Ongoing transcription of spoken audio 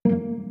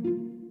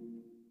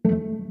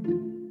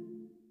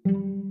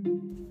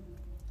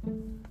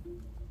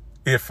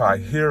If I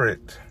hear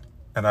it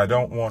and I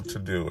don't want to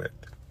do it,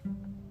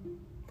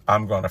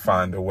 I'm going to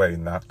find a way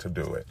not to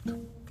do it.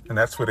 And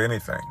that's with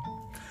anything.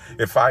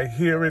 If I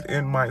hear it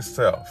in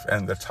myself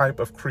and the type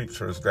of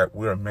creatures that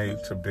we're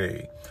made to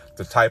be,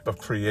 the type of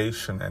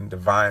creation and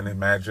divine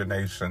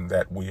imagination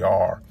that we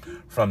are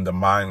from the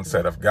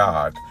mindset of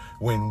God,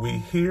 when we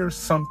hear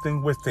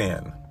something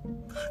within,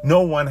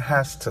 no one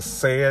has to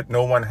say it,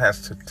 no one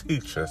has to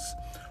teach us.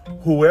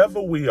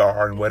 Whoever we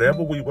are and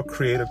whatever we were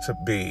created to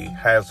be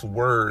has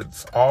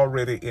words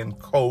already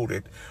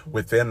encoded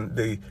within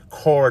the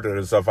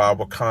corridors of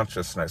our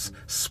consciousness,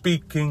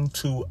 speaking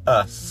to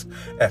us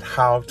at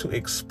how to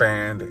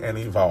expand and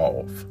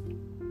evolve.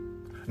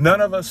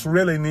 None of us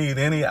really need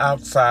any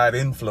outside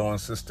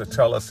influences to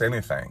tell us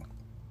anything.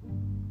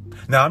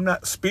 Now, I'm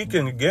not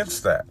speaking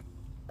against that,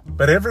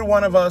 but every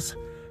one of us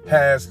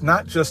has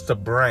not just a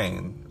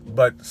brain,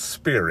 but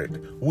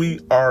spirit. We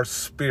are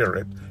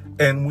spirit.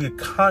 And we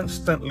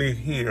constantly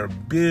hear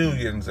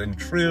billions and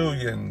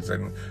trillions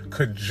and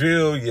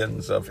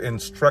cajillions of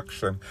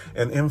instruction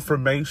and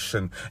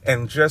information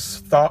and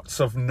just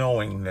thoughts of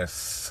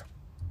knowingness.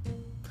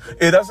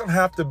 It doesn't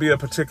have to be a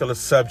particular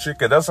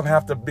subject. It doesn't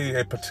have to be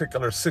a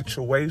particular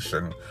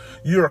situation.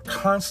 You're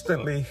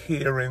constantly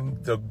hearing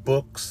the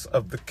books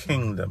of the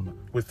kingdom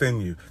within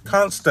you.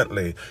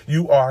 Constantly,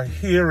 you are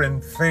hearing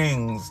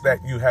things that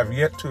you have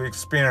yet to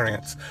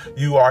experience.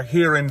 You are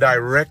hearing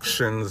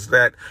directions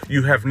that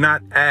you have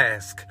not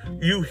asked.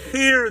 You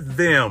hear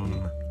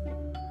them.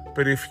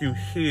 But if you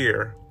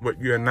hear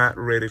what you're not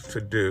ready to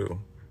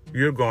do,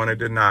 you're going to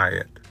deny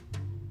it.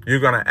 You're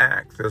going to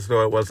act as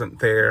though it wasn't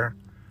there.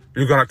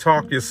 You're going to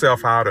talk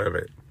yourself out of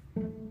it.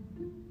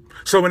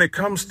 So when it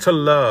comes to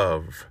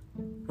love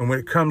and when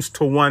it comes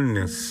to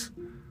oneness,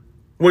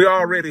 we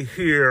already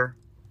hear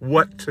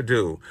what to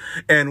do.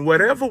 And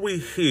whatever we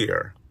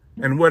hear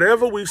and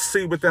whatever we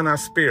see within our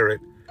spirit,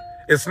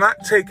 it's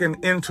not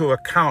taken into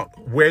account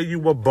where you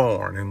were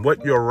born and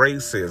what your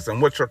race is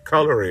and what your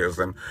color is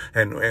and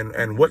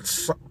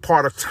what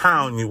part of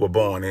town you were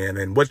born in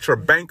and what your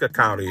bank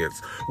account is.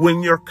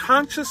 When your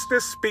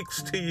consciousness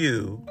speaks to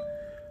you,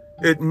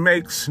 it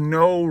makes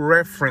no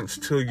reference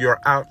to your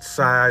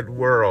outside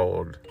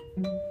world.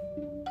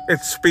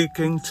 It's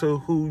speaking to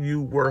who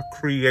you were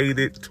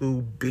created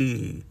to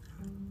be.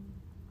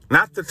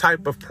 Not the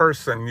type of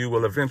person you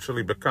will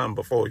eventually become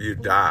before you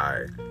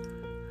die.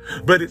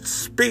 But it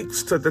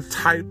speaks to the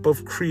type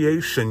of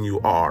creation you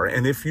are.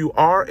 And if you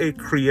are a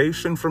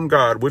creation from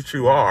God, which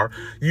you are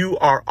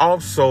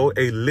also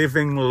a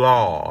living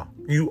law.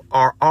 You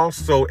are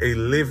also a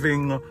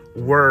living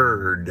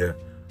word.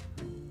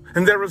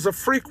 And there is a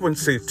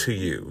frequency to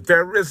you.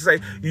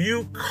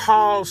 You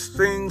cause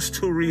things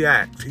to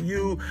react.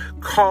 You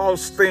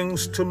cause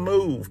things to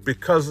move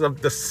because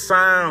of the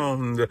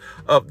sound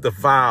of the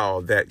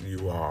vowel that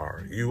you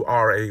are. You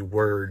are a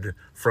word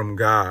from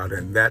God,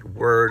 and that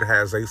word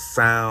has a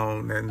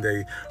sound and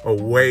a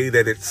way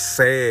that it's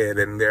said,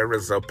 and there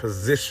is a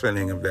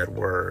positioning of that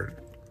word.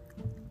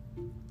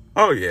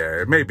 Oh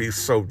yeah, it may be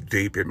so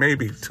deep. It may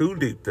be too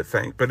deep to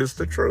think, but it's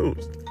the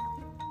truth.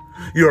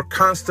 You're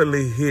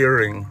constantly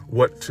hearing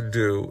what to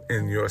do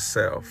in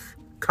yourself.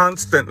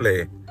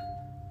 Constantly.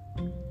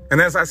 And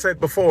as I said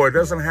before, it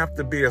doesn't have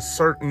to be a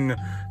certain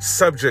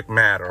subject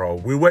matter, or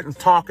we weren't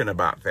talking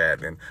about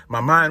that, and my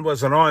mind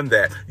wasn't on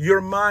that.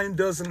 Your mind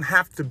doesn't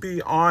have to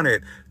be on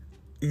it.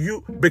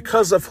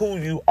 Because of who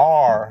you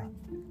are,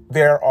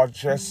 there are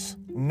just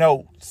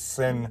notes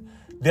and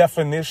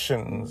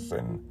definitions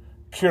and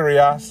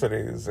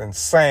curiosities and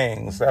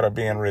sayings that are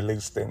being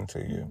released into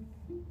you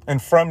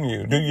and from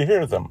you. Do you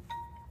hear them?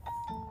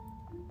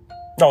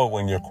 No,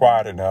 when you're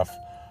quiet enough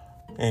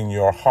in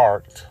your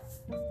heart,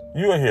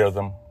 you'll hear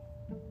them.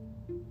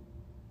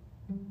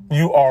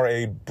 You are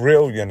a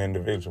brilliant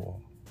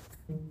individual.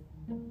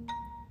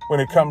 When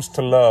it comes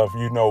to love,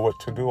 you know what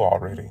to do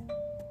already.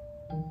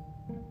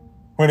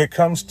 When it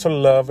comes to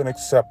love and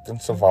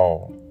acceptance of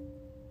all,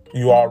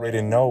 you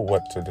already know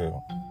what to do.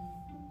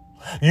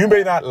 You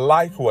may not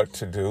like what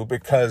to do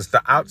because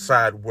the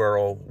outside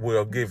world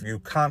will give you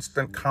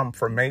constant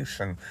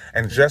confirmation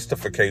and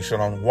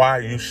justification on why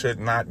you should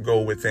not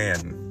go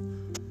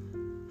within.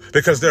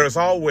 Because there is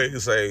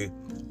always a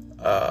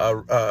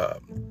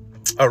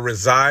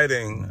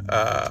residing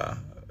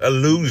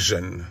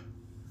illusion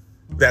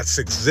that's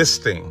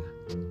existing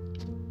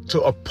to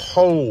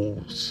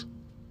oppose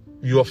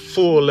your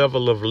full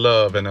level of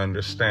love and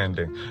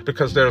understanding,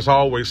 because there's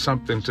always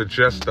something to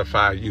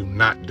justify you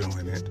not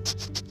doing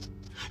it.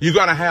 You're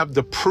going to have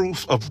the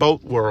proof of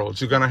both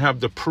worlds. You're going to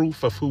have the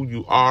proof of who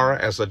you are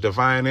as a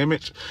divine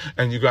image,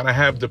 and you're going to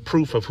have the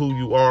proof of who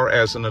you are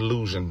as an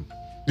illusion.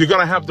 You're going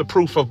to have the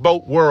proof of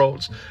both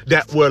worlds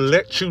that will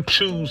let you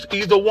choose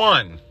either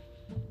one.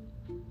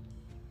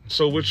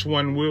 So which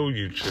one will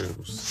you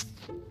choose?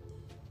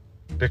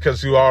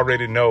 Because you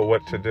already know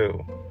what to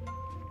do.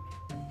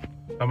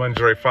 I'm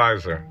Andre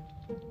Pfizer,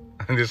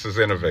 and this is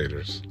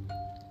Innovators.